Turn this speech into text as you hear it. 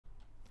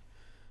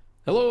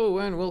Hello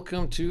and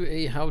welcome to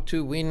a How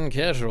to Win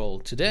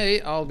Casual.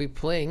 Today I'll be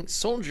playing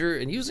Soldier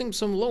and using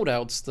some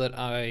loadouts that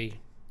I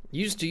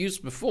used to use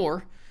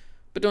before,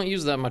 but don't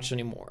use that much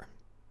anymore.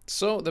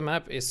 So the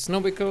map is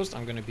Snowy Coast.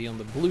 I'm going to be on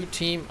the blue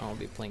team. I'll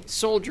be playing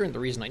Soldier, and the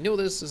reason I know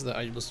this is that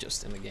I was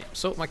just in the game.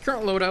 So my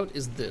current loadout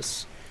is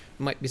this.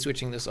 Might be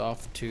switching this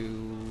off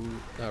to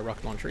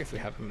rocket launcher if we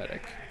have a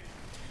medic.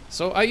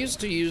 So I used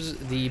to use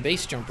the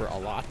base jumper a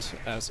lot,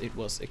 as it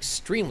was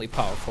extremely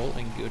powerful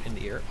and good in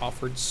the air,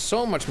 offered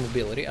so much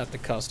mobility at the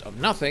cost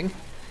of nothing,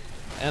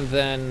 and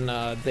then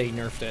they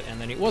nerfed it, and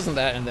then it wasn't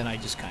that, and then I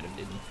just kind of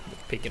didn't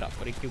pick it up.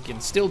 But you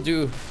can still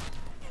do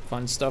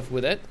fun stuff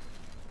with it,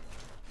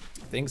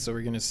 I think, so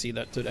we're gonna see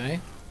that today.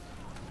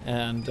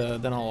 And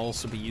then I'll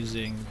also be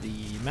using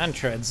the man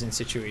treads in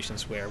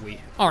situations where we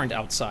aren't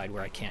outside,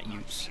 where I can't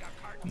use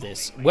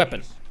this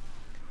weapon.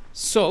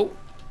 So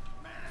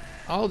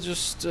I'll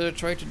just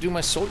try to do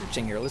my soldier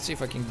thing here. Let's see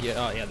if I can get...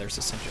 Oh, yeah, there's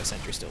a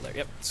sentry still there.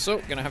 Yep. So,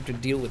 gonna have to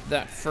deal with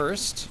that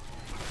first.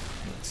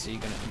 Let's see,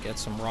 gonna get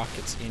some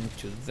rockets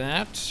into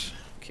that.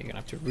 Okay, gonna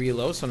have to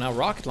reload. So now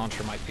rocket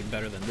launcher might be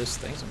better than this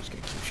thing. So I'm just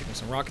gonna keep shooting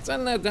some rockets.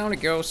 And down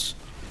it goes.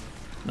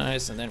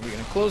 Nice, and then we're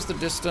gonna close the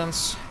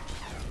distance.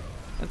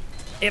 And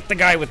hit the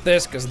guy with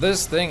this, because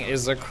this thing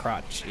is a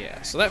crutch.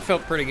 Yeah, so that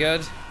felt pretty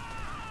good.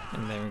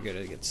 And then we're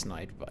gonna get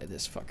sniped by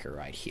this fucker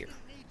right here.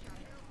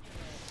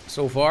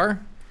 So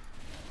far,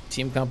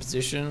 team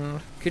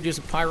composition could use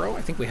a pyro.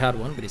 I think we had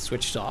one, but he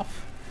switched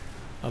off.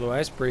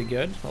 Otherwise, pretty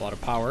good. A lot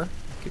of power.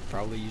 Could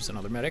probably use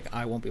another medic.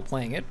 I won't be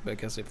playing it,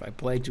 because if I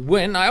play to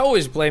win, I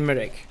always play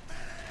medic.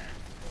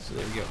 So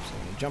there we go. So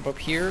I'm going to jump up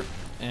here,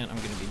 and I'm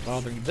going to be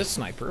bothering this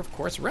sniper, of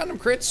course. Random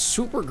crits,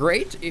 super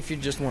great if you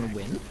just want to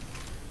win.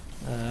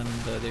 And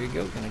there you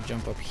go. Going to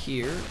jump up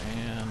here,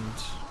 and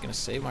going to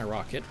save my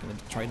rocket. Going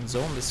to try and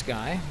zone this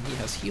guy. He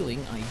has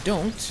healing. I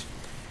don't.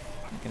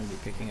 I'm gonna be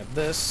picking up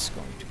this,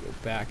 going to go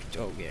back to,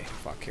 oh yeah,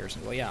 fuck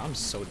Harrison. Well, yeah, I'm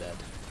so dead.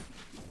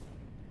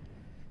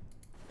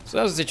 So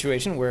that was a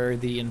situation where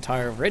the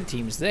entire red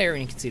team is there,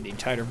 and you can see the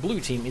entire blue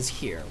team is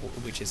here,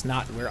 which is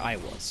not where I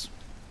was.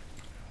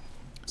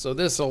 So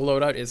this whole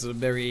loadout is a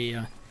very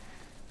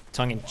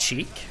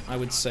tongue-in-cheek, I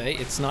would say.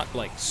 It's not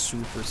like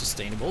super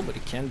sustainable, but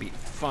it can be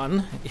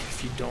fun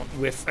if you don't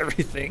whiff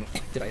everything.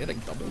 Did I hit a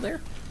double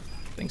there?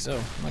 I think so.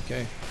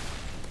 Okay.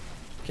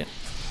 Okay.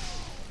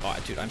 Oh,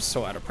 dude, I'm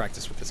so out of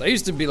practice with this. I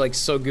used to be like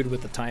so good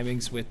with the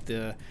timings with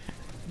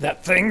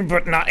that thing,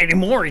 but not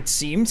anymore, it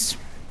seems.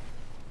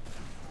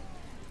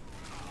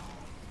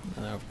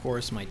 And of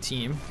course, my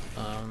team.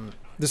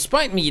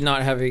 Despite me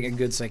not having a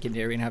good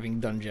secondary and having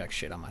done jack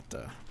shit, I'm at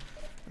the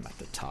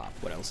top.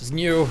 What else is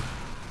new?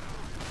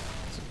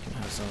 So we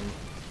can have some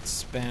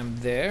spam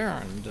there,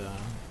 and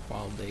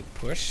while they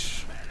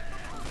push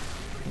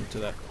into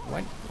that.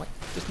 Why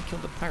doesn't he kill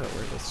the pirate?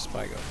 Where does the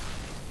spy go?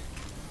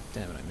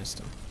 Damn it, I missed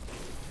him.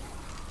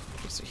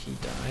 Okay, so he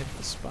died.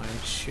 The spy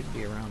should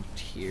be around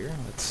here.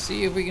 Let's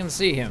see if we can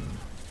see him.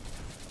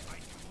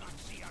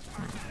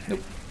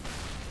 Nope.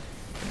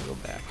 Gonna go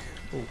back.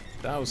 Oh,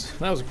 that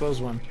was a close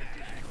one.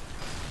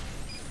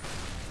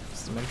 Is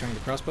somebody trying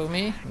to crossbow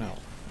me? No,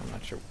 I'm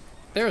not sure.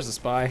 There's the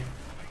spy.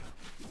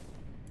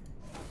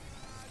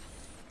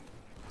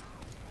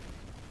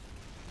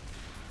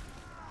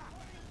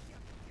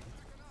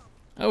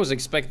 I always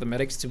expect the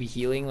medics to be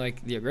healing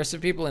like the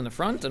aggressive people in the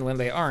front, and when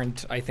they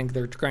aren't, I think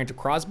they're trying to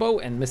crossbow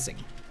and missing.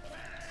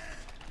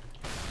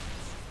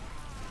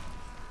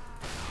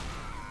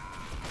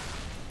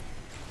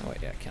 Oh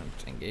wait, yeah, I can't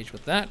engage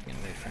with that. I'm gonna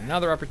wait for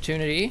another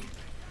opportunity.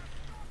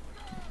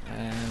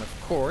 And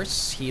of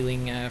course,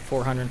 healing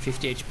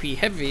 450 HP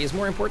heavy is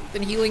more important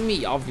than healing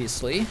me,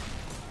 obviously.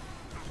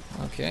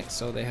 Okay,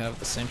 so they have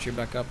the sentry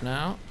back up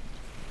now.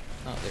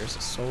 Oh, there's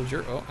a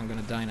soldier. Oh, I'm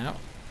gonna die now.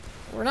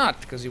 Or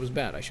not, because he was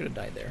bad. I should have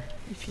died there,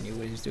 if he knew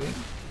what he was doing.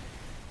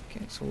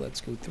 Okay, so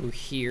let's go through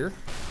here.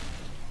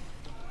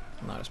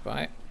 Not a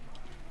spy.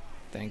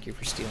 Thank you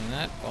for stealing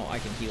that. Oh, I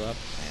can heal up,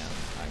 and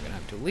I'm gonna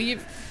have to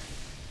leave.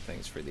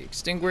 Thanks for the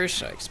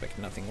extinguish. I expect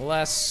nothing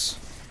less.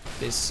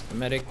 This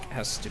medic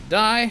has to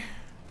die.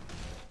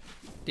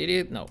 Did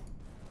it? No.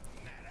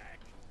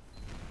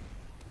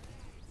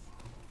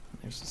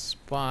 There's a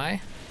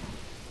spy.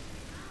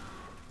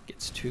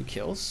 Gets 2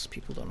 kills.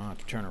 People don't know how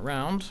to turn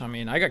around. I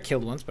mean, I got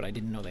killed once, but I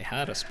didn't know they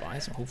had a spy,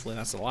 so hopefully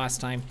that's the last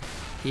time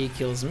he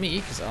kills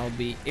me, because I'll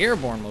be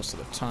airborne most of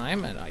the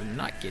time, and I'm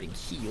not getting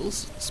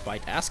heals,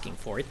 despite asking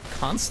for it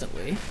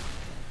constantly,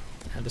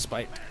 and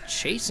despite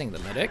chasing the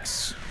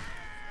medics.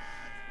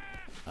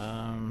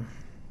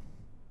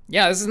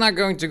 Yeah, this is not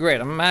going too great.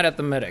 I'm mad at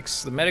the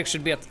medics. The medics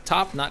should be at the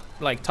top, not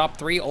like top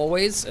 3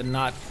 always, and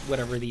not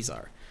whatever these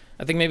are.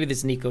 I think maybe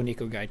this Nico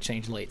guy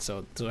changed late,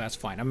 so that's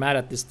fine. I'm mad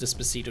at this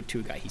Despacito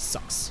 2 guy. He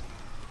sucks.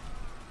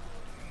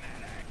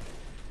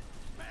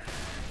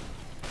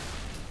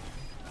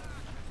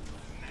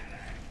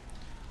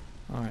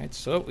 Alright,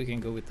 so we can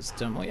go with this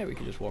demo. Yeah, we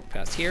can just walk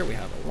past here. We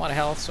have a lot of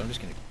health, so I'm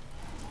just going to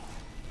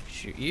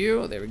shoot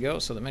you. There we go.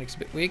 So the medic's a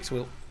bit weak, so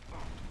we'll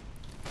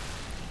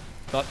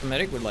Thought the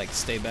medic would like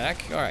stay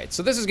back. All right,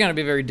 so this is gonna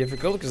be very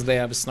difficult because they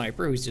have a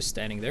sniper who's just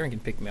standing there and can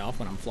pick me off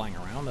when I'm flying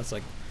around. That's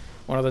like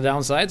one of the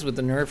downsides with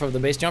the nerf of the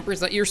base jumper is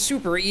that you're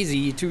super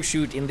easy to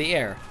shoot in the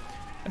air.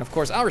 And of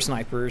course our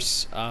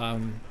snipers,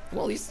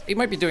 well, he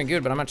might be doing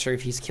good, but I'm not sure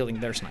if he's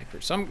killing their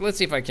snipers. So let's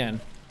see if I can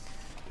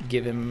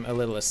give him a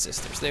little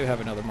assist there. So they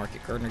have another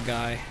market gardener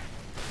guy.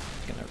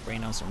 Gonna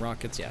rain on some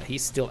rockets. Yeah,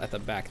 he's still at the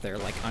back there,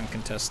 like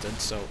uncontested.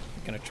 So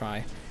I'm gonna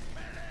try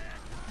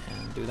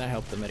and do that.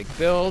 Help the medic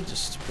build.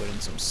 Just put in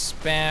some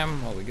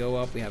spam while we go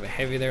up. We have a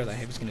heavy there. That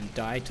heavy's gonna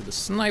die to the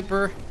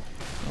sniper.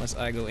 Unless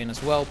I go in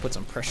as well. Put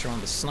some pressure on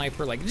the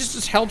sniper. Like, this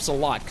just helps a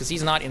lot because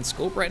he's not in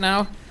scope right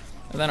now.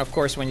 And then of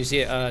course when you see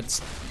it,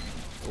 it's...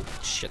 Oh,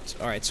 shit.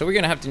 Alright, so we're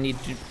gonna have to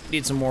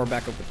need some more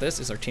backup with this.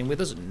 Is our team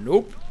with us?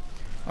 Nope.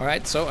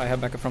 Alright, so I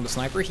have backup from the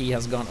sniper. He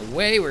has gone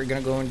away. We're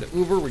gonna go into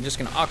Uber. We're just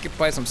gonna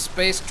occupy some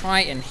space.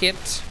 Try and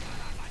hit.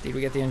 Did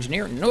we get the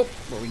engineer? Nope.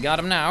 But we got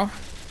him now.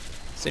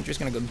 Sentry's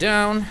gonna go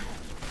down.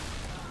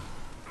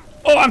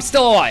 Oh, I'm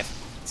still alive.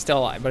 Still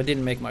alive, but I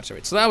didn't make much of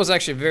it. So that was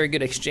actually a very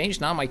good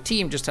exchange. Now my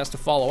team just has to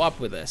follow up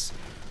with this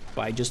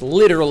by just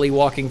literally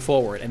walking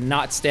forward and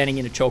not standing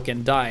in a choke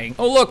and dying.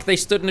 Oh look, they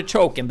stood in a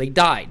choke and they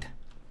died.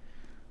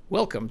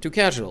 Welcome to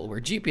Casual,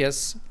 where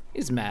GPS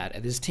is mad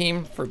at his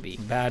team for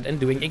being bad and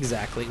doing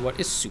exactly what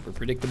is super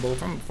predictable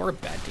for a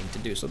bad team to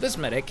do. So this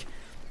medic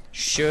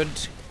should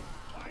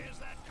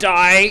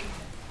die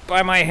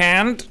by my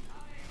hand.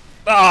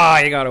 Ah,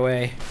 he got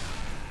away.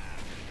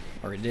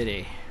 Or did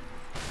he?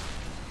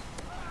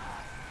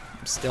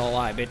 I'm still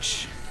alive,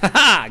 bitch.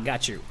 Haha,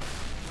 got you.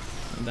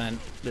 And then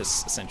this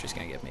sentry's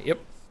gonna get me. Yep.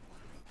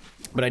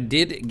 But I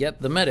did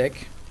get the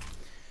medic.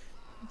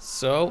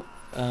 So,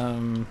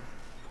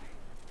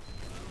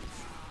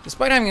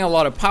 despite having a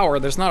lot of power,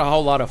 there's not a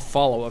whole lot of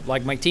follow-up.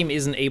 Like, my team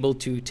isn't able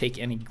to take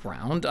any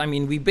ground. I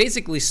mean, we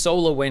basically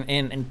solo went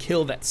in and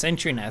killed that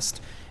sentry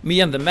nest, me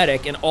and the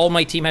medic, and all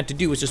my team had to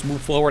do was just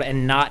move forward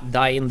and not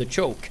die in the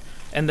choke.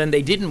 And then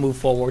they didn't move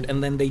forward,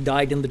 and then they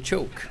died in the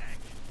choke.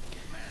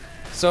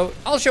 So,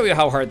 I'll show you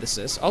how hard this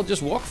is. I'll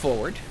just walk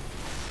forward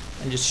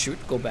and just shoot,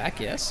 go back,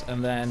 yes,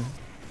 and then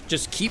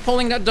just keep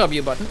holding that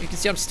W button. You can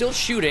see I'm still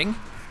shooting.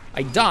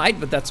 I died,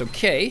 but that's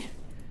okay.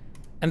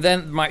 And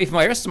then if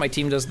my rest of my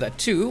team does that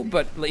too,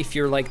 but if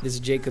you're like this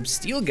Jacob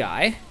Steele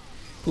guy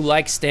who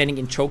likes standing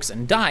in chokes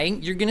and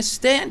dying, you're gonna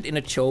stand in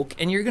a choke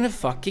and you're gonna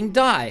fucking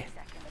die.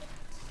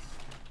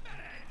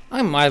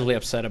 I'm mildly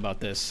upset about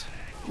this.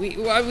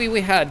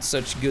 We had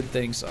such good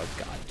things. Oh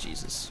god,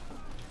 Jesus.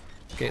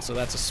 Okay, so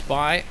that's a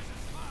spy.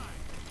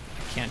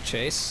 I can't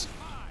chase.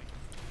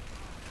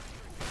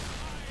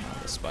 Oh,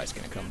 the spy's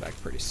gonna come back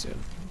pretty soon.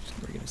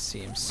 We're gonna see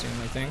him soon,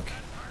 I think.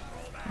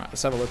 Alright,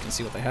 let's have a look and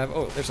see what they have.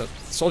 Oh, there's a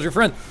soldier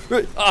friend.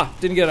 Ah,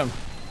 didn't get him.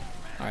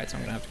 Alright, so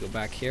I'm gonna have to go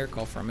back here,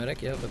 call for a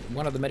medic. Yeah, but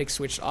one of the medics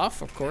switched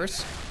off, of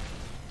course.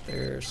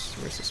 Where's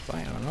the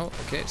spy? I don't know.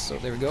 Okay, so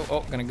there we go.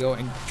 Oh, gonna go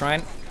and try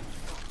and...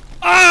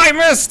 Ah, I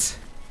missed!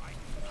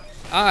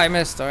 Ah, I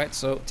missed. Alright,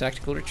 so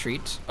tactical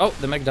retreat. Oh,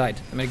 the medic died.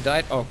 The medic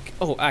died. Oh,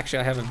 actually,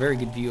 I have a very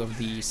good view of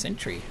the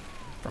sentry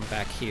from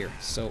back here.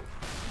 So,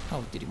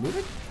 oh, did he move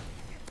it?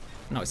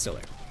 No, it's still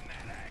there.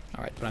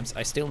 Alright, but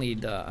I still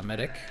need a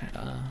medic.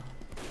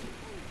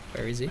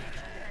 Where is he?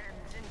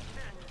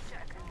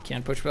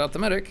 Can't push without the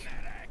medic.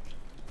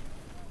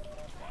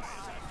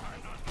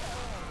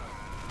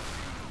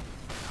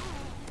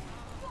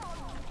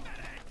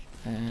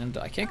 And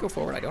I can't go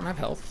forward. I don't have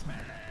health.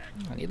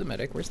 I need the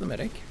medic. Where's the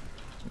medic?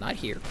 Not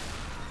here.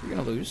 You're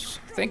gonna lose.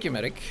 Thank you,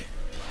 medic.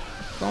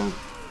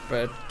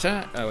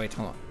 Competent. Oh, wait,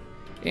 hold on.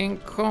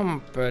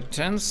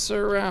 Incompetence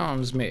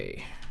surrounds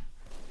me.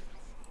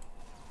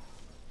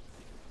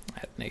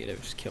 At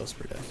negative kills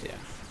per death, yeah.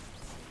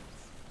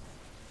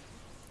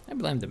 I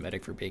blame the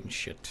medic for being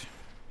shit.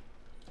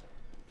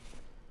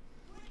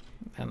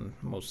 And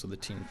most of the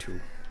team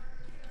too.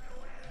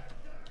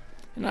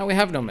 And now we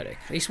have no medic.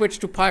 He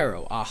switched to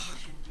Pyro. Ah.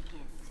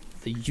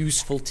 The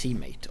useful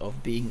teammate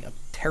of being a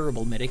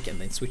terrible medic and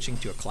then switching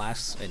to a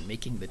class and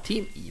making the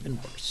team even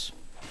worse.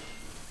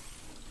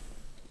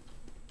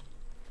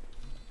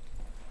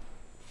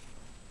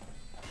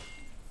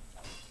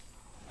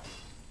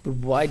 But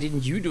why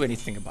didn't you do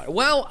anything about it?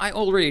 Well, I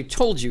already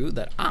told you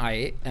that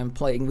I am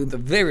playing with a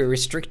very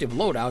restrictive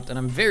loadout and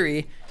I'm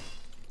very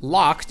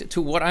locked to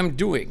what I'm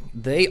doing.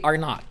 They are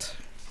not.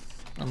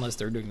 Unless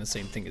they're doing the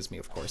same thing as me,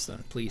 of course,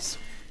 then please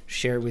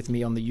share with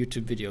me on the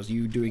YouTube videos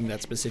you doing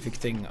that specific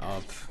thing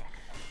of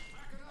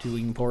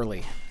doing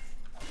poorly.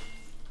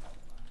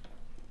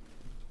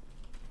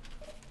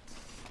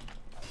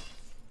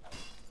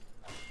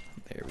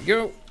 There we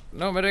go.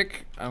 No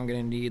medic. I'm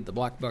gonna need the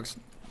black box.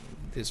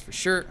 This for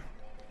sure.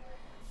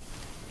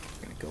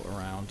 Go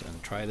around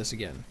and try this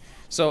again.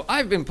 So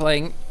I've been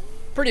playing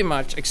pretty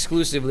much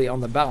exclusively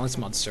on the balance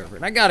mod server,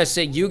 and I gotta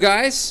say, you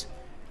guys,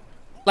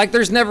 like,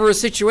 there's never a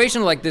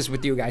situation like this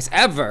with you guys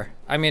ever.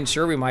 I mean,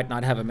 sure, we might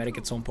not have a medic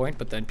at some point,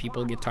 but then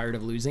people get tired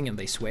of losing and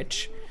they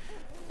switch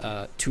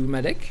to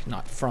medic,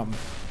 not from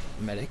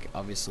medic,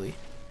 obviously.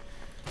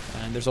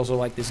 And there's also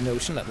like this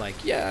notion that, like,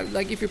 yeah,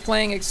 like if you're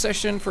playing a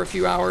session for a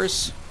few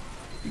hours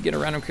You get a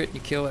random crit and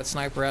you kill that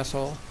sniper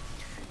asshole.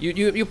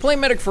 You play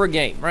medic for a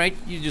game, right?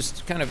 You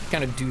just kind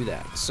of do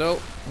that.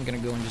 So I'm gonna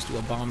go and just do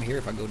a bomb here.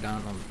 If I go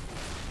down on,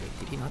 wait,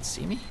 did he not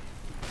see me?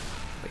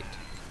 Wait,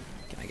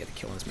 can I get a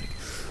kill on this medic?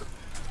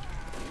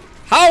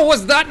 How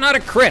was that not a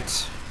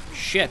crit?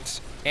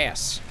 Shit,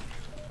 ass.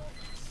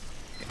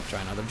 Gonna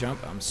try another jump.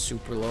 I'm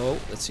super low.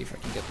 Let's see if I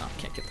can get. No,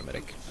 I can't get the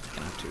medic. I'm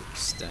gonna have to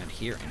stand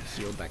here and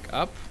heal back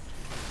up.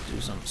 Do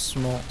some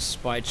small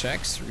spy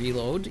checks.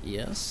 Reload.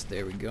 Yes,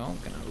 there we go.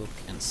 Gonna look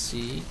and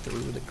see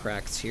through the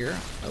cracks here.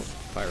 Oh,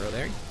 pyro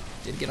there.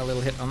 Did get a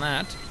little hit on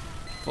that.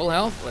 Full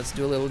health. Let's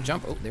do a little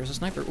jump. Oh, there's a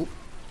sniper. Ooh.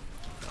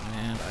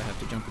 And I have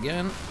to jump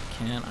again.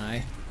 Can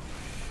I?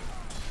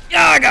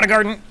 Yeah, I got a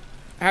garden.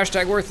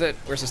 Hashtag worth it.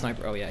 Where's the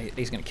sniper? Oh yeah,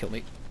 he's gonna kill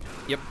me.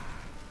 Yep.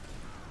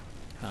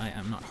 I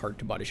am not hard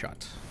to body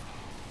shot.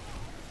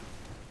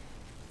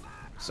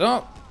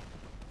 So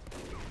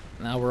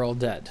now we're all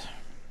dead.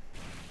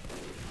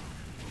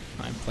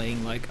 I'm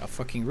playing like a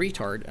fucking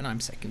retard and I'm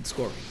second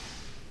scoring.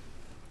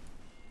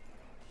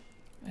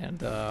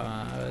 And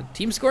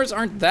team scores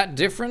aren't that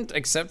different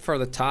except for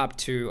the top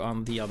two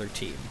on the other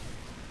team.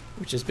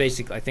 Which is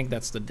basically, I think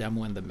that's the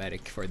demo and the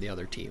medic for the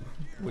other team.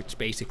 Which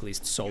basically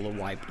solo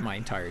wiped my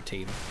entire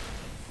team.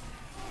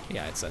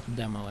 Yeah, it's that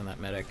demo and that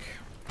medic.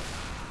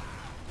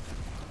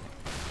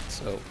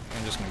 So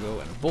I'm just gonna go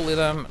and bully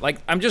them. Like,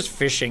 I'm just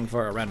fishing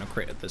for a random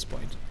crit at this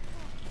point.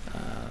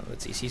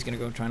 Let's see, he's gonna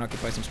go try and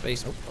occupy some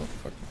space. Oh,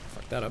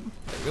 fuck that up.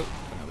 There we go.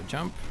 Another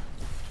jump.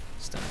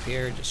 Stand up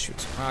here, just shoot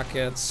some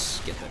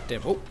rockets. Get that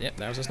dip. Oh, yeah,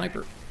 that was a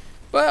sniper.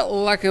 But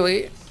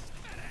luckily,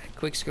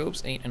 quick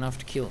scopes ain't enough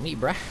to kill me,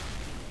 bruh.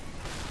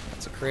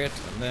 That's a crit,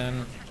 and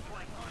then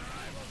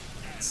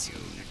let's see.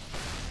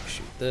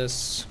 Shoot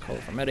this. Call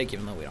for medic,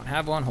 even though we don't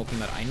have one. Hoping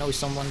that I know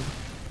someone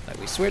that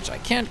we switch. I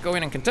can't go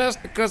in and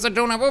contest because I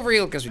don't have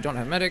overheal because we don't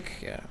have medic.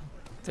 Yeah.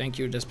 Thank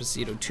you,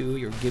 Despacito 2,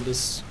 your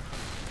gibbous.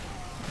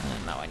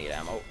 And now I need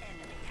ammo.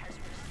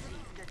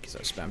 Because I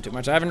spam too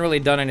much. I haven't really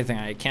done anything.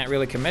 I can't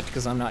really commit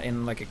because I'm not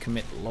in like a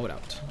commit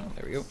loadout. Oh,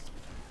 there we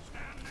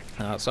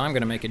go. So I'm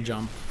gonna make a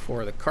jump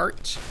for the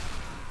cart.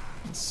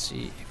 Let's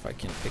see if I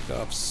can pick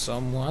off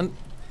someone.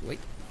 Wait.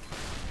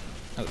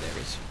 Oh, there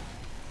he is.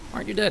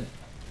 Aren't you dead?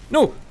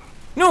 No!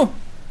 No!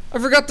 I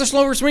forgot the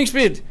slower swing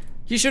speed!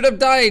 He should have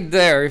died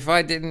there if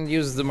I didn't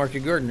use the Market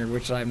Gardener,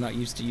 which I'm not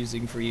used to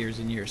using for years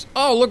and years.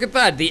 Oh, look at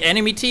that! The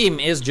enemy team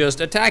is just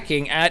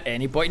attacking at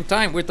any point in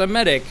time with a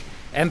medic.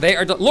 And they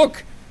are...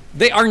 Look!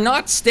 They are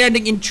not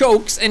standing in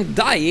chokes and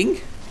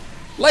dying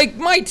like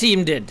my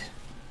team did.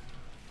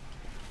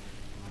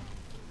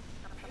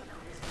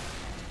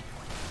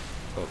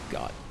 Oh,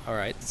 God.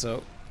 Alright,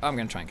 so I'm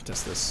gonna try and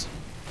contest this.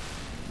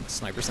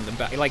 Sniper's in the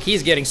back. Like,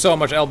 he's getting so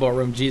much elbow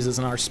room, Jesus,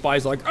 and our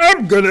spy's like,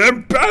 I'm gonna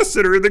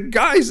ambassador the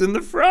guys in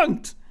the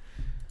front.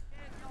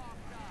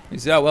 You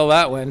see how well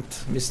that went,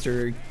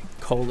 Mr.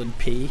 Colin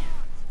P.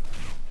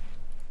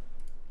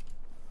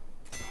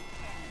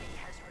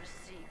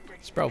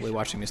 He's probably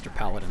watching Mr.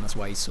 Paladin, that's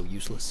why he's so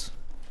useless.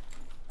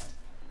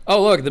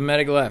 Oh, look, the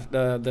medic left.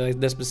 The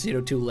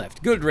Despacito 2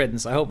 left. Good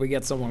riddance. I hope we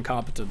get someone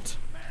competent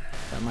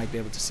that might be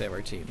able to save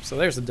our team. So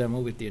there's the demo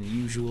with the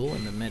unusual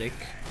and the medic.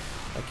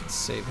 I can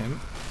save him.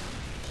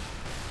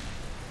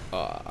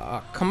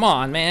 Come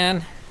on,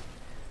 man.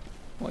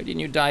 Why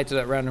didn't you die to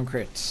that random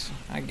crit?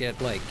 I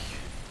get, like,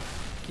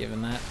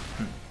 given that.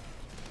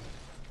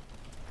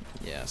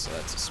 Yeah, so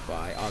that's a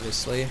spy,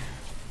 obviously.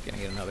 Gonna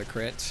get another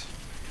crit.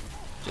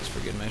 Just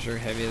for good measure.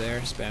 Heavy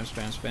there. Spam,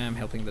 spam, spam.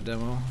 Helping the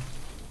demo.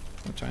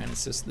 I'm trying to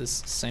assist this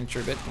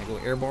sentry a bit. Gonna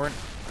go airborne.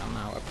 I'm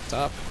now up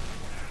top.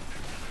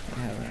 I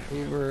have an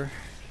Uber.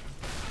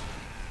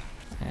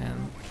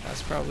 And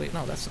that's probably...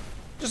 No, that's...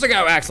 Just a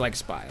guy who acts like a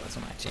spy. That's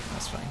on my team.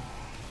 That's fine.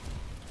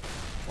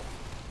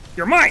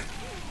 You're mine!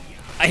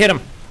 I hit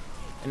him.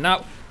 And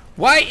now...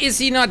 Why is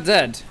he not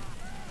dead?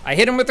 I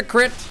hit him with a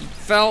crit. He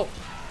fell.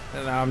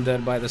 And now I'm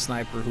dead by the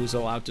sniper who's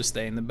allowed to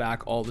stay in the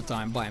back all the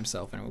time by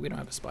himself. Anyway, we don't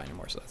have a spy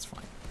anymore, so that's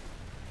fine.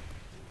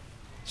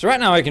 So right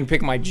now I can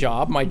pick my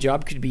job. My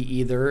job could be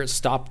either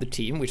stop the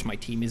team, which my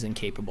team is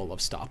incapable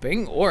of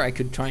stopping, or I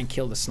could try and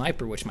kill the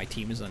sniper, which my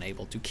team is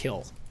unable to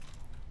kill.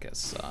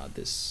 Because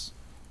this...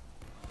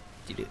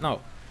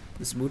 No.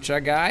 This Mucha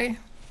guy...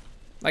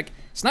 Like,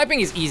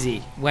 sniping is easy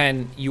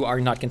when you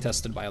are not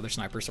contested by other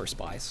snipers or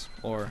spies,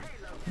 or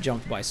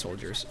jumped by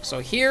soldiers. So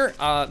here,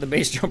 the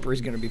base jumper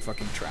is gonna be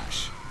fucking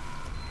trash.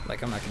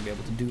 Like, I'm not gonna be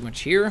able to do much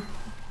here.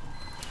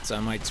 So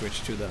I might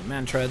switch to the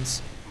man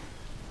treads.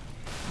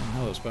 Oh,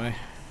 hello, spy.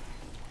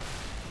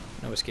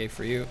 No escape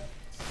for you.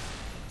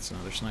 That's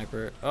another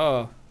sniper.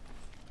 Oh,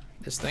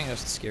 this thing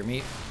doesn't scare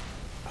me.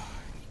 Oh,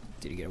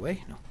 did he get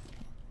away? No.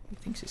 He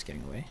thinks he's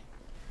getting away.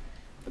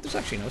 But there's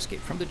actually no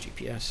escape from the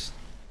GPS.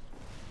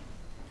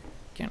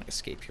 Can't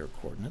escape your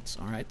coordinates.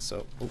 Alright,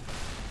 so... Oh.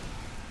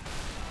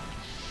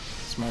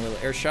 Small little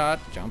air shot.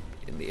 Jump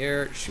in the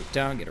air. Shoot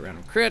down. Get a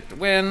random crit.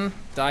 Win.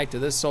 Die to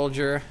this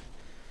soldier.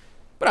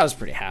 But I was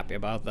pretty happy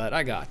about that.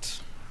 I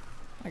got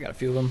a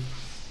few of them.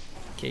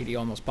 KD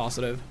almost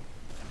positive.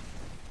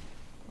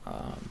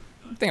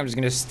 I think I'm just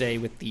gonna stay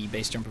with the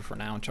base jumper for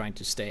now and trying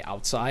to stay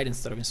outside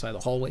instead of inside the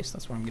hallways.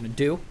 That's what I'm gonna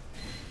do.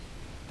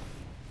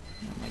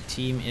 My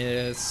team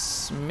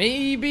is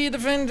maybe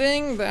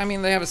defending. I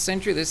mean, they have a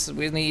sentry. This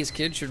Whitney's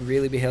kid should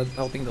really be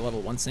helping the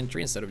level 1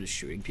 sentry instead of just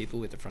shooting people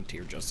with the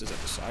Frontier Justice at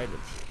the side.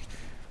 What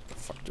the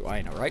fuck do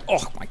I know, right?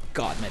 Oh my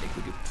god, medic,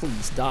 would you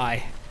please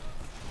die?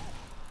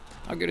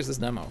 How good is this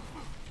demo?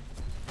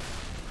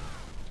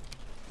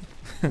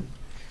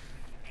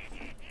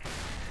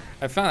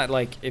 I found that,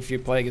 like, if you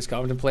play against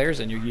competent players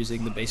and you're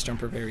using the base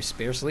jumper very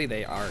sparsely,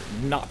 they are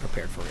not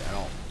prepared for it at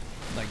all.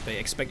 Like, they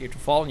expect you to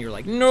fall, and you're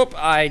like, nope,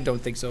 I don't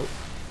think so.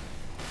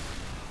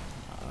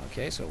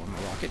 Okay, so one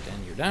more rocket,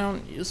 and you're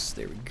down. Yes,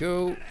 there we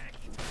go.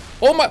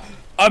 Oh my,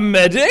 a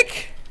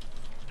medic?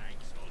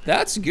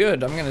 That's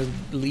good. I'm gonna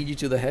lead you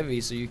to the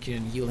heavy so you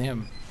can heal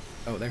him.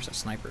 Oh, there's a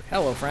sniper.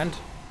 Hello, friend.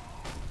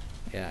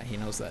 Yeah, he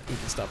knows that he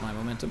can stop my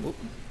momentum. Oop,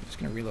 I'm just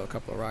gonna reload a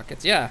couple of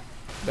rockets. Yeah,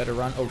 better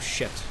run. Oh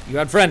shit, you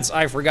had friends.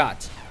 I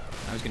forgot.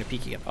 I was gonna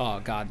peek again.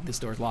 Oh god, this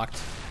door's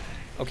locked.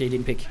 Okay, he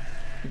didn't peek.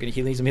 I'm gonna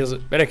heal. Need some heals.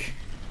 Medic.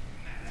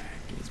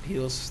 Need some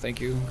heals. Thank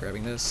you.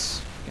 Grabbing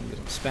this. Gonna get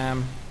some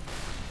spam.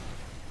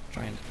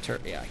 Trying to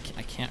yeah,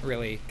 I can't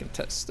really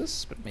contest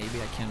this, but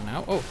maybe I can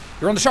now. Oh,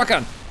 you're on the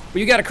shotgun,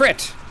 but you got a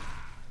crit,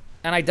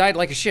 and I died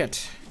like a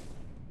shit.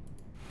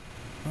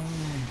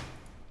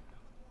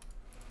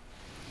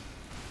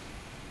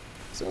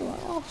 So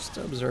I'll just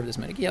observe this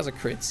medic. He has a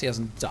crit. He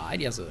hasn't died.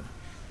 He has a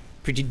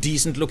pretty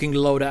decent looking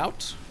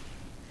loadout.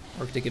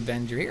 Arctic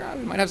Avenger here.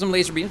 We might have some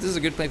laser beams. This is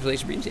a good play for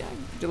laser beams. Yeah,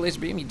 did a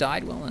laser beam. He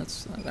died. Well,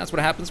 that's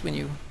what happens when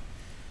you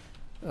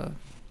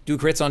do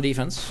crits on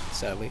defense.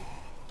 Sadly.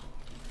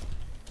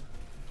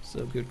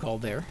 So good call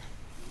there.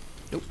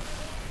 Nope.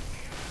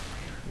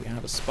 We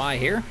have a spy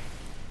here.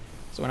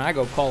 So when I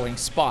go calling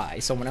spy,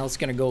 someone else is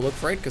gonna go look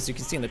for it, because you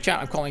can see in the chat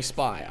I'm calling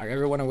spy. Are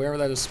everyone aware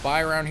that there's a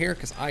spy around here?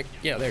 Because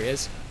yeah, there he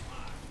is.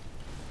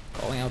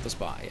 Calling out the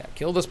spy. Yeah,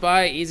 kill the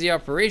spy. Easy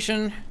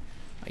operation.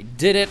 I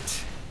did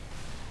it.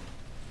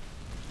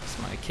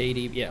 It's my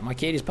KD. Yeah, my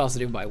KD is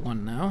positive by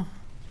 1 now,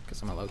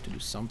 because I'm allowed to do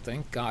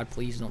something. God,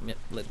 please don't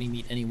let me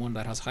meet anyone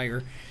that has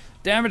higher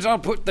damage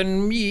output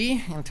than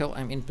me until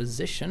I'm in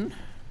position.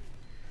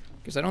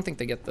 Because I don't think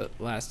they get the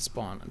last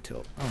spawn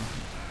until...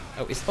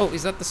 Oh,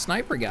 is that the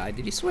sniper guy?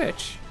 Did he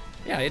switch?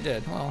 Yeah, he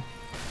did. Well,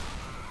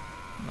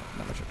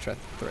 not much of a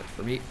threat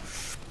for me.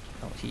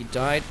 Oh, he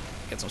died.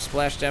 Get some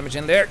splash damage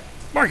in there.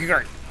 Market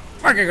garden!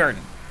 Market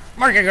garden!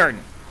 Market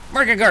garden!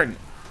 Market garden!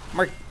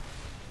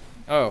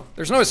 Oh,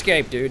 there's no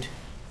escape, dude.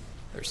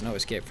 There's no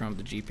escape from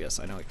the GPS,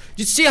 I know. Did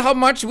you see how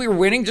much we were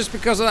winning just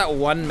because of that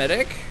one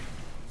medic?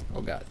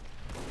 Oh, God.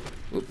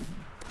 Oop.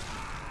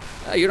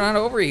 You don't have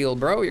to overheal,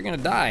 bro. You're gonna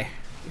die.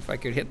 If I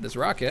could hit this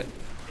rocket.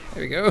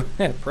 There we go.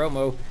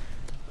 Promo.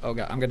 Oh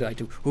god, I'm gonna die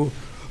too.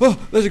 Oh,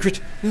 there's a crit.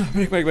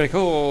 Medic.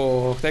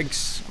 Oh,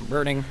 thanks. I'm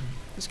burning.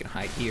 Just gonna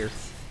hide here.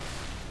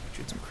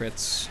 Shoot some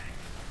crits.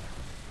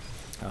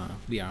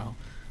 You know,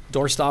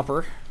 door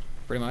stopper,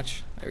 pretty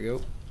much. There we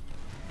go.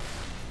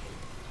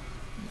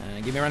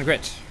 Give me a random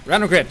crit.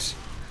 Random crit.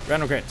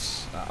 Random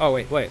crits. Oh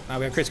wait. Now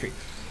we have crit screen.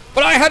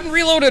 But I hadn't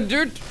reloaded,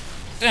 dude.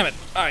 Damn it.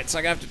 All right, so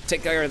I have to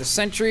take care of the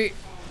sentry,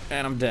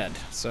 and I'm dead.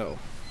 So.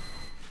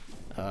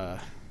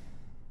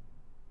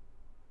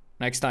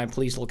 Next time,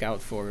 please look out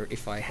for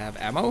if I have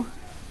ammo.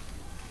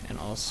 And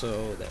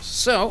also this.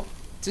 So,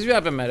 since we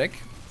have a medic,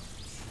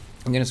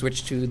 I'm going to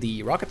switch to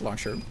the rocket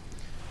launcher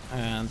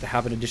and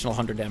have an additional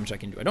 100 damage I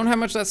can do. I don't have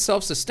much that's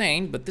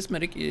self-sustained, but this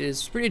medic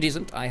is pretty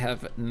decent. I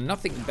have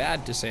nothing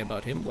bad to say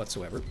about him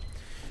whatsoever.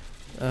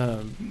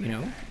 You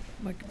know,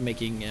 like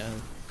making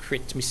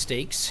crit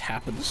mistakes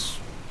happens,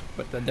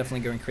 but definitely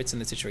going crits in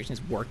this situation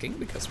is working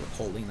because we're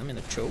holding them in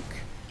a choke.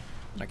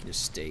 And I can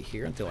just stay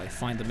here until I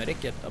find the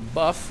medic, get a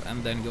buff,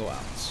 and then go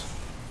out.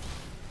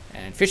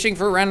 And fishing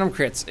for random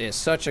crits is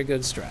such a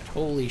good strat.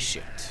 Holy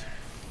shit.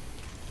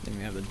 Then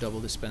we have the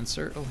double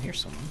dispenser. Oh, here's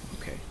someone.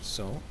 Okay,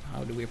 so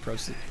how do we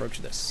approach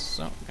this?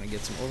 So I'm gonna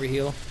get some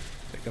overheal.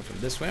 Pick up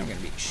from this way. I'm gonna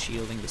be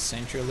shielding the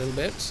sentry a little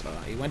bit.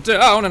 He went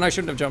down, and I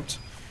shouldn't have jumped.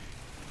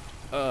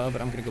 But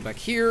I'm gonna go back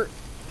here,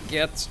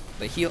 get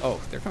the heal.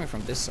 Oh, they're coming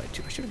from this side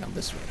too. I should have gone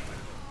this way.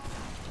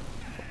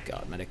 Oh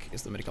god, medic.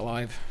 Is the medic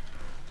alive?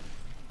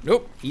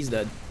 Nope, he's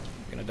dead.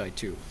 I'm gonna die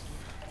too.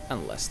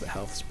 Unless the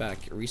health spec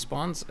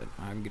respawns,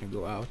 I'm gonna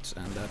go out,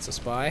 and that's a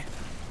spy.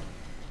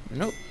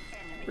 Nope.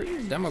 Where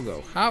did the demo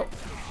go? How?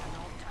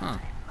 Huh.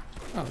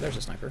 Oh, there's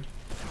a sniper.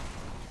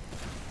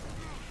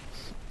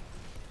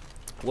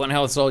 1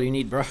 health's all you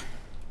need, bruh.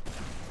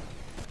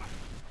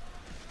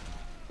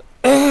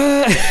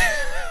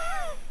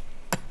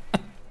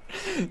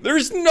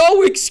 There's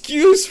no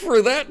excuse for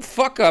that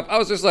fuck up. I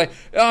was just like,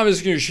 oh, I'm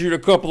just gonna shoot a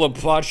couple of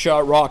pot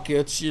shot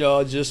rockets, you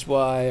know, just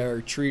while are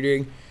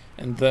treating,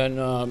 and then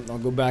I'll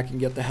go back and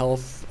get the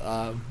health.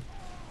 I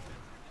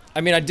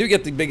mean, I do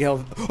get the big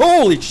health.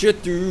 Holy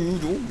shit,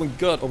 dude! Oh my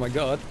god! Oh my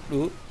god!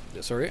 Ooh,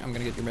 sorry, I'm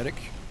gonna get your medic.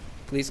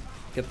 Please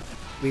get.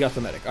 We got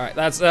the medic. All right,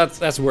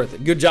 that's worth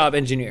it. Good job,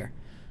 engineer.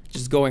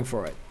 Just going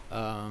for it.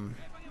 Now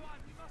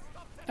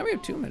we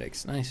have 2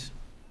 medics. Nice.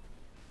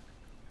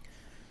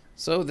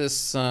 So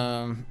this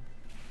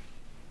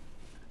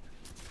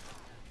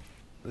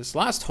this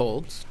last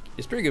hold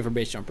is pretty good for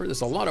base jumper. There's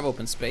a lot of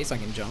open space I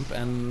can jump,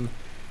 and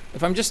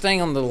if I'm just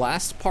staying on the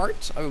last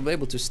part, I will be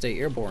able to stay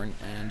airborne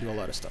and do a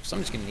lot of stuff. So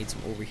I'm just gonna need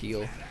some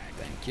overheal.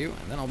 Thank you,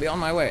 and then I'll be on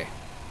my way.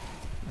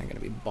 I'm gonna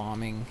be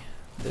bombing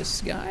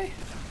this guy.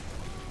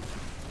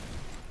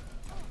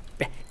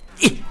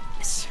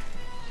 Yes.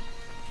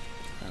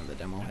 And the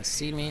demo has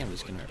seen me. I'm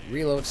just gonna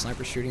reload.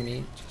 Sniper shooting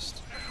me. Just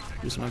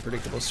do some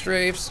unpredictable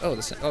strafes.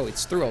 Oh,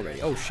 it's through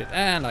already. Oh shit!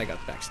 And I got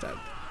backstabbed.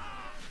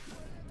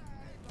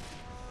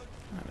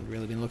 I haven't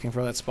really been looking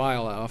for that spy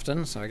all that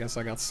often, so I guess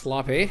I got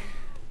sloppy.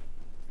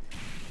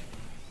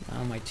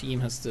 Now my team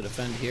has to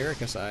defend here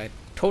because I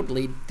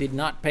totally did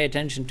not pay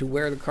attention to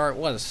where the cart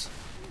was.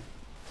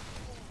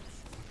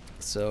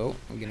 So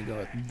I'm gonna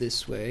go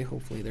this way.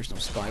 Hopefully there's no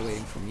spy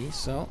waiting for me.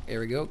 So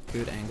there we go.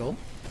 Good angle.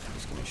 I'm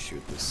just gonna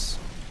shoot this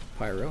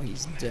pyro.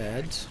 He's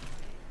dead.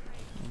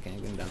 Okay,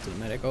 going down to the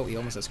medic. Oh, he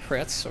almost has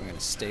crits, so I'm gonna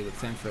stay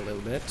with him for a little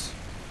bit.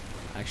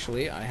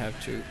 Actually, I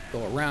have to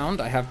go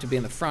around. I have to be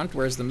in the front.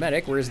 Where's the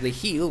medic? Where's the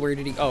heal? Where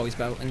did he? Oh, he's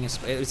battling.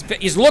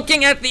 He's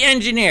looking at the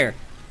engineer.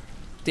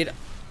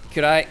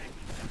 Could I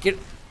get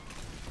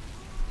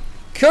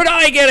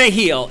a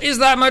heal? Is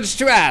that much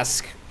to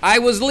ask? I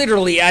was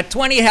literally at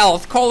 20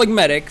 health calling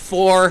medic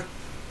for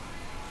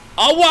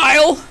a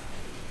while.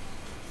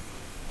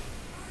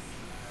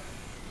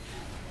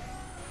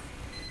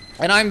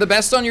 And I'm the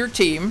best on your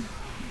team.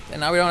 And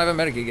now we don't have a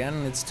medic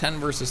again. It's 10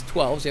 versus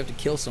 12, so you have to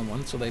kill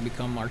someone so they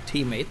become our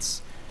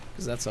teammates.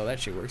 Because that's how that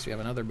shit works. We have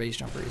another base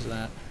jumper. Is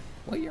that...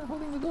 Well, you're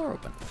holding the door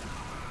open.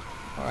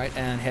 Alright,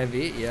 and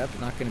heavy.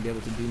 Yep, not going to be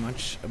able to do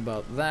much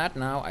about that.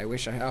 Now, I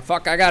wish I... Oh,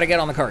 fuck, I gotta get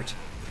on the cart.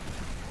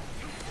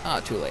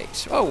 Ah, too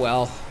late. Oh,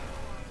 well.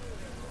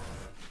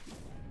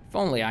 If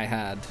only I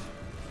had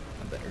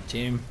a better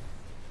team.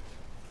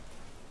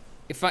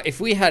 If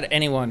we had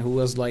anyone who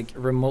was, like,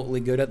 remotely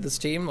good at this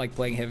team, like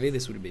playing heavy,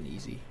 this would have been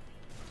easy.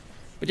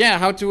 But yeah,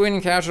 how to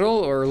win casual,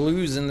 or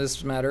lose in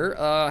this matter,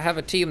 have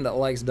a team that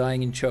likes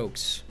dying in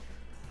chokes.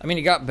 I mean,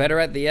 it got better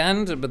at the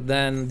end, but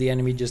then the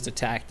enemy just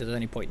attacked at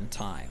any point in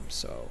time,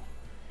 so...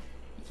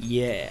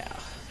 Yeah.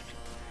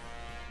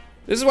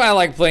 This is why I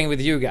like playing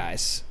with you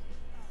guys.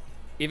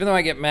 Even though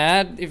I get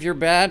mad if you're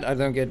bad, I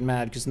don't get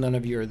mad because none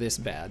of you are this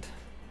bad.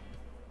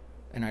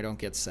 And I don't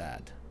get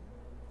sad.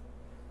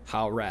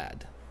 How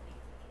rad.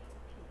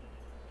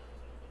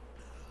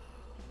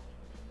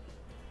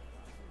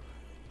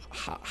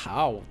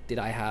 How did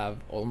I have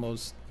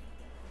almost...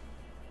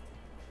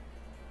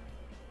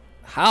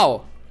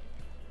 How?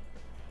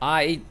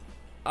 I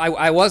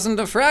wasn't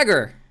a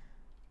fragger.